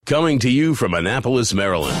Coming to you from Annapolis,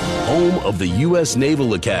 Maryland, home of the U.S.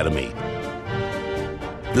 Naval Academy,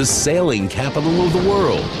 the sailing capital of the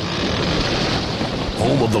world,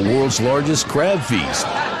 home of the world's largest crab feast,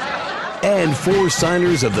 and 4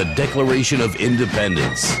 signers of the Declaration of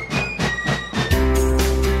Independence.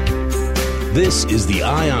 This is the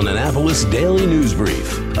Eye on Annapolis Daily News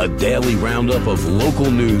Brief, a daily roundup of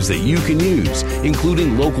local news that you can use,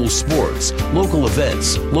 including local sports, local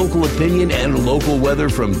events, local opinion, and local weather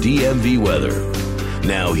from DMV Weather.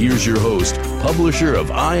 Now here's your host, publisher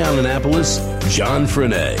of Eye on Annapolis, John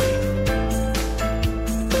Frenaye.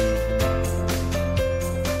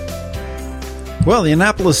 Well, the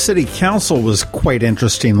Annapolis City Council was quite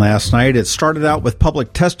interesting last night. It started out with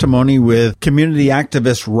public testimony with community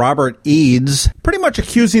activist Robert Eads, pretty much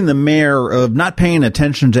accusing the mayor of not paying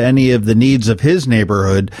attention to any of the needs of his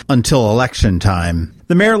neighborhood until election time.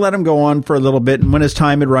 The mayor let him go on for a little bit, and when his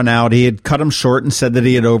time had run out, he had cut him short and said that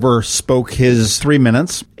he had overspoke his 3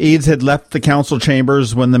 minutes. Eads had left the council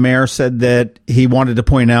chambers when the mayor said that he wanted to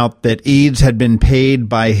point out that Eads had been paid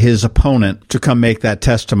by his opponent to come make that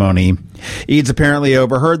testimony. Eads apparently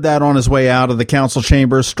overheard that on his way out of the council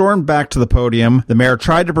chambers, stormed back to the podium. The mayor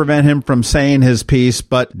tried to prevent him from saying his piece,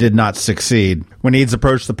 but did not succeed. When Eads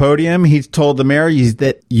approached the podium, he told the mayor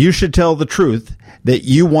that you should tell the truth, that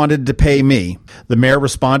you wanted to pay me. The mayor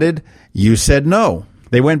responded, "You said no."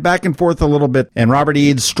 They went back and forth a little bit, and Robert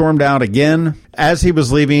Eads stormed out again. As he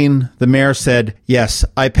was leaving, the mayor said, "Yes,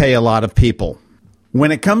 I pay a lot of people."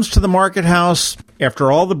 When it comes to the market house,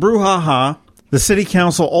 after all the brouhaha, the city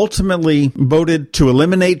council ultimately voted to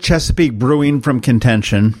eliminate Chesapeake Brewing from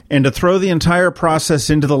contention and to throw the entire process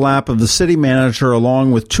into the lap of the city manager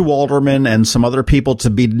along with 2 aldermen and some other people to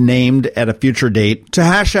be named at a future date to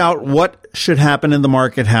hash out what should happen in the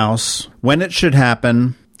market house, when it should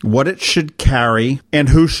happen, what it should carry, and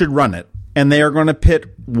who should run it. And they are going to pit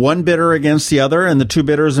one bidder against the other, and the 2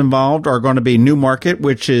 bidders involved are going to be New Market,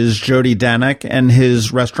 which is Jody Danek and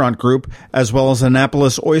his restaurant group, as well as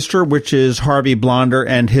Annapolis Oyster, which is Harvey Blonder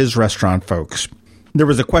and his restaurant folks. There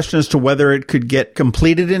was a question as to whether it could get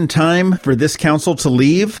completed in time for this council to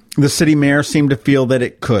leave. The city mayor seemed to feel that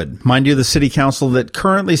it could. Mind you, the city council that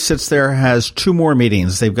currently sits there has 2 more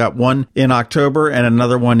meetings. They've got one in October and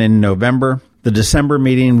another one in November. The December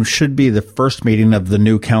meeting should be the first meeting of the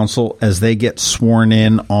new council as they get sworn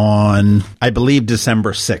in on, I believe,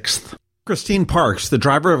 December 6th. Christine Parks, the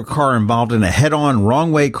driver of a car involved in a head-on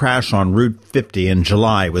wrong-way crash on Route 50 in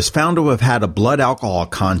July, was found to have had a blood alcohol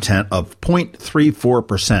content of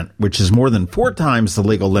 0.34%, which is more than 4 times the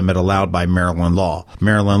legal limit allowed by Maryland law.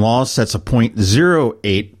 Maryland law sets a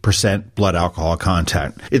 0.08% blood alcohol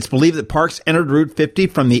content. It's believed that Parks entered Route 50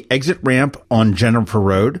 from the exit ramp on Jennifer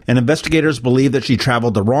Road, and investigators believe that she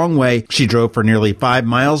traveled the wrong way. She drove for nearly 5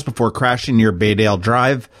 miles before crashing near Baydale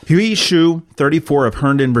Drive. Huey Shu, 34, of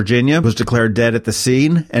Herndon, Virginia, was declared dead at the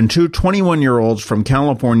scene, and 2 21-year-olds from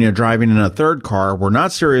California driving in a third car were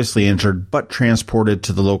not seriously injured but transported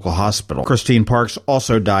to the local hospital. Christine Parks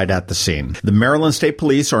also died at the scene. The Maryland State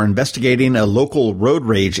Police are investigating a local road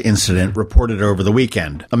rage incident reported over the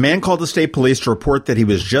weekend. A man called the state police to report that he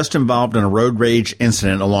was just involved in a road rage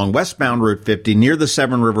incident along westbound Route 50 near the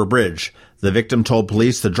Severn River Bridge. The victim told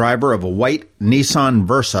police the driver of a white Nissan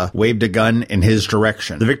Versa waved a gun in his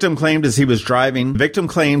direction. The victim claimed he was driving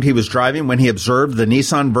when he observed the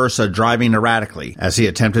Nissan Versa driving erratically. As he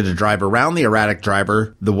attempted to drive around the erratic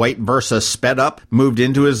driver, the white Versa sped up, moved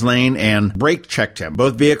into his lane, and brake checked him.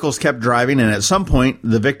 Both vehicles kept driving, and at some point,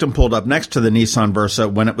 the victim pulled up next to the Nissan Versa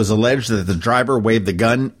when it was alleged that the driver waved the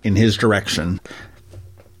gun in his direction.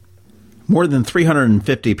 More than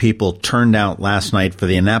 350 people turned out last night for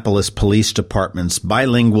the Annapolis Police Department's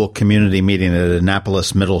bilingual community meeting at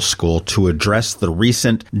Annapolis Middle School to address the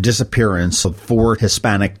recent disappearance of 4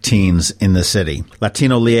 Hispanic teens in the city.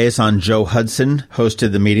 Latino liaison Joe Hudson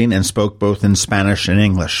hosted the meeting and spoke both in Spanish and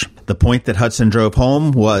English. The point that Hudson drove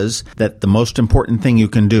home was that the most important thing you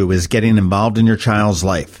can do is getting involved in your child's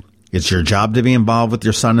life. It's your job to be involved with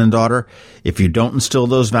your son and daughter. If you don't instill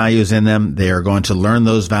those values in them, they are going to learn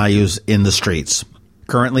those values in the streets.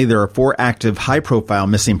 Currently, there are 4 active high-profile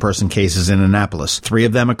missing person cases in Annapolis. 3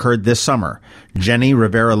 of them occurred this summer. Jenny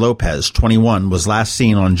Rivera Lopez, 21, was last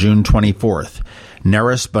seen on June 24th.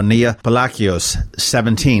 Neris Bonilla Palacios,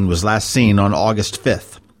 17, was last seen on August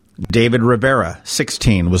 5th. David Rivera,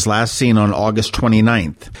 16, was last seen on August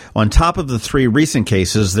 29th. On top of the 3 recent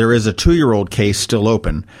cases, there is a 2-year-old case still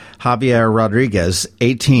open. Javier Rodriguez,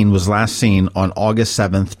 18, was last seen on August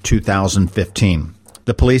 7th, 2015.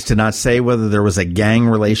 The police did not say whether there was a gang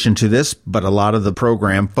relation to this, but a lot of the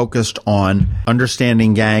program focused on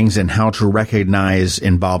understanding gangs and how to recognize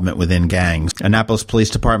involvement within gangs. Annapolis Police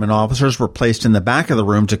Department officers were placed in the back of the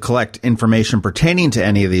room to collect information pertaining to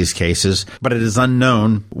any of these cases, but it is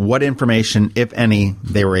unknown what information, if any,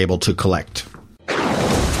 they were able to collect.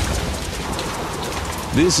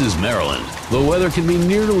 This is Maryland. The weather can be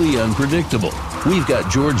nearly unpredictable. We've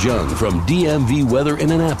got George Young from DMV Weather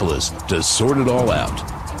in Annapolis to sort it all out.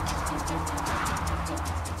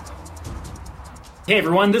 Hey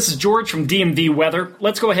everyone, this is George from DMV Weather.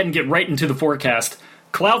 Let's go ahead and get right into the forecast.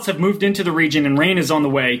 Clouds have moved into the region and rain is on the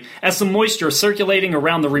way as some moisture circulating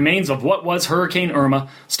around the remains of what was Hurricane Irma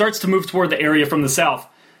starts to move toward the area from the south.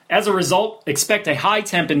 As a result, expect a high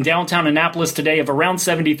temp in downtown Annapolis today of around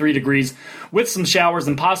 73 degrees, with some showers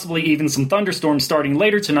and possibly even some thunderstorms starting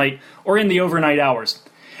later tonight or in the overnight hours.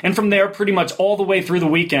 And from there, pretty much all the way through the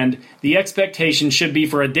weekend, the expectation should be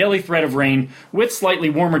for a daily threat of rain with slightly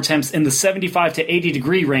warmer temps in the 75 to 80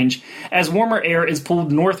 degree range as warmer air is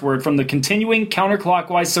pulled northward from the continuing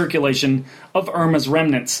counterclockwise circulation of Irma's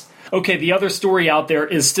remnants. Okay, the other story out there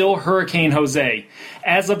is still Hurricane Jose.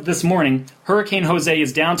 As of this morning, Hurricane Jose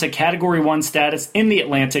is down to Category 1 status in the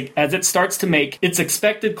Atlantic as it starts to make its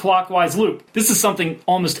expected clockwise loop. This is something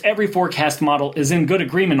almost every forecast model is in good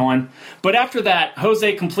agreement on. But after that,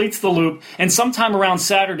 Jose completes the loop, and sometime around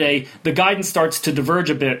Saturday, the guidance starts to diverge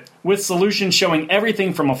a bit, with solutions showing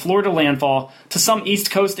everything from a Florida landfall to some East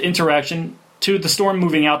Coast interaction to the storm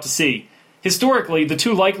moving out to sea. Historically, the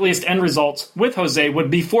two likeliest end results with Jose would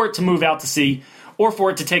be for it to move out to sea or for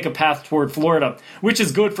it to take a path toward Florida, which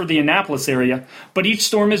is good for the Annapolis area, but each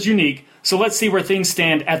storm is unique, so let's see where things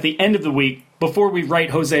stand at the end of the week before we write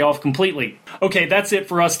Jose off completely. Okay, that's it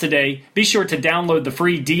for us today. Be sure to download the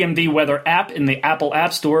free DMV Weather app in the Apple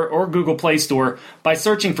App Store or Google Play Store by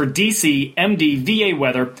searching for DC MD VA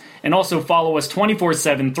Weather, and also follow us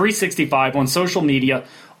 24/7, 365 on social media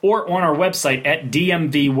or on our website at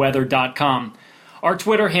dmvweather.com. Our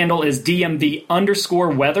Twitter handle is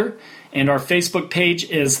DMV_weather, and our Facebook page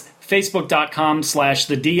is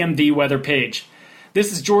facebook.com/the DMV Weather page.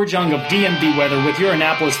 This is George Young of DMV Weather with your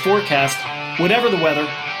Annapolis forecast. Whatever the weather,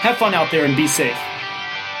 have fun out there and be safe.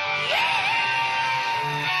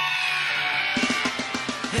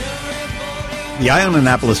 The Eye on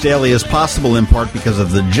Annapolis Daily is possible in part because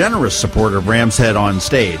of the generous support of Ram's Head on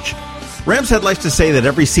Stage. Ram's Head likes to say that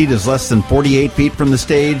every seat is less than 48 feet from the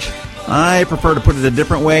stage. I prefer to put it a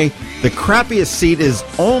different way. The crappiest seat is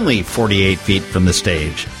only 48 feet from the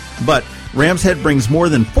stage. But Ram's Head brings more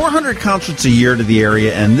than 400 concerts a year to the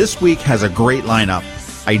area, and this week has a great lineup.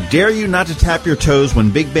 I dare you not to tap your toes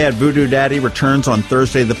when Big Bad Voodoo Daddy returns on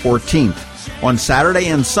Thursday the 14th. On Saturday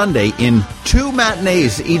and Sunday, in 2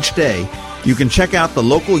 matinees each day, you can check out the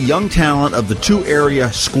local young talent of the 2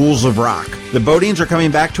 area schools of rock. The Bodines are coming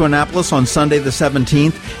back to Annapolis on Sunday the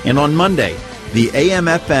 17th, and on Monday, the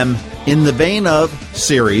AM/FM In the Vein of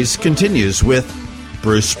series continues with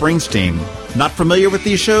Bruce Springsteen. Not familiar with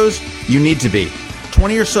these shows? You need to be.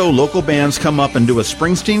 20 or so local bands come up and do a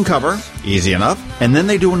Springsteen cover, easy enough, and then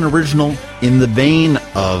they do an original in the vein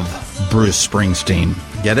of Bruce Springsteen.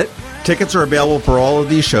 Get it? Tickets are available for all of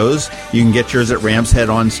these shows. You can get yours at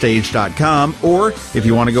ramsheadonstage.com, or if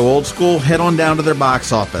you want to go old school, head on down to their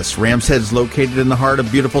box office. Ram's Head's located in the heart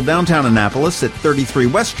of beautiful downtown Annapolis at 33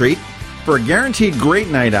 West Street. For a guaranteed great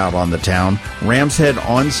night out on the town,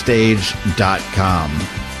 ramsheadonstage.com.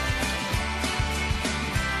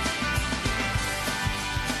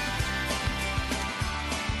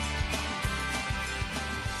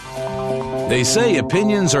 They say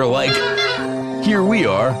opinions are like... Here we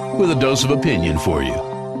are with a dose of opinion for you.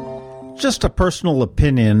 Just a personal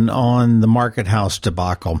opinion on the Market House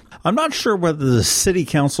debacle. I'm not sure whether the city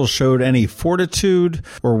council showed any fortitude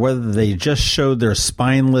or whether they just showed their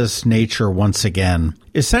spineless nature once again.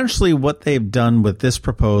 Essentially, what they've done with this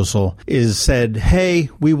proposal is said, hey,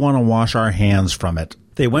 we want to wash our hands from it.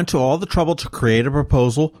 They went to all the trouble to create a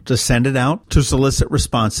proposal, to send it out, to solicit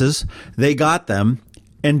responses. They got them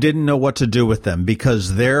and didn't know what to do with them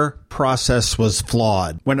because their process was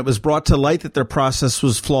flawed. When it was brought to light that their process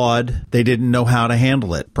was flawed, they didn't know how to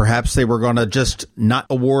handle it. Perhaps they were going to just not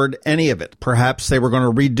award any of it. Perhaps they were going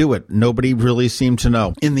to redo it. Nobody really seemed to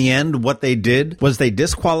know. In the end, what they did was they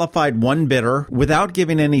disqualified one bidder without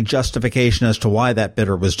giving any justification as to why that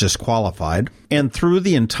bidder was disqualified, and threw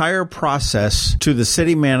the entire process to the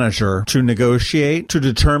city manager to negotiate, to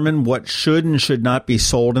determine what should and should not be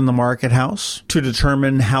sold in the Market House, to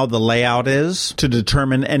determine how the layout is, to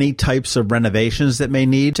determine any types of renovations that may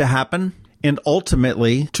need to happen. And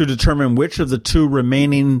ultimately, to determine which of the two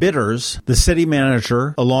remaining bidders the city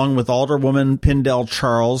manager, along with Alderwoman Pindell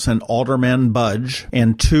Charles and Alderman Budge,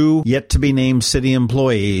 and two yet-to-be-named city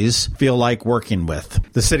employees feel like working with.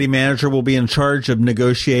 The city manager will be in charge of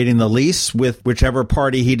negotiating the lease with whichever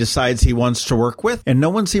party he decides he wants to work with, and no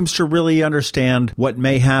one seems to really understand what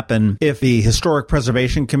may happen if the Historic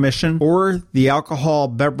Preservation Commission or the Alcohol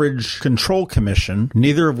Beverage Control Commission,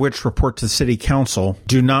 neither of which report to City Council,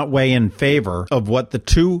 do not weigh in favor of what the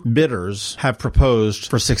two bidders have proposed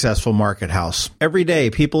for Successful Market House. Every day,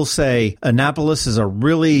 people say Annapolis is a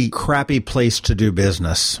really crappy place to do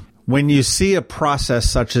business. When you see a process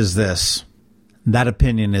such as this, that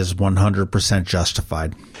opinion is 100%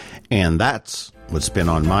 justified. And that's what's been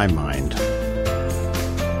on my mind.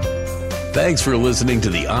 Thanks for listening to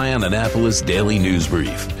the Eye on Annapolis Daily News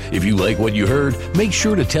Brief. If you like what you heard, make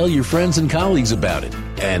sure to tell your friends and colleagues about it.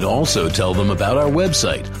 And also tell them about our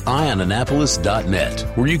website, eyeonannapolis.net,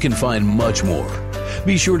 where you can find much more.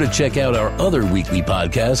 Be sure to check out our other weekly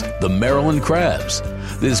podcast, The Maryland Crabs.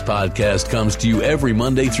 This podcast comes to you every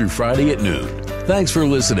Monday through Friday at noon. Thanks for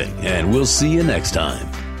listening, and we'll see you next time.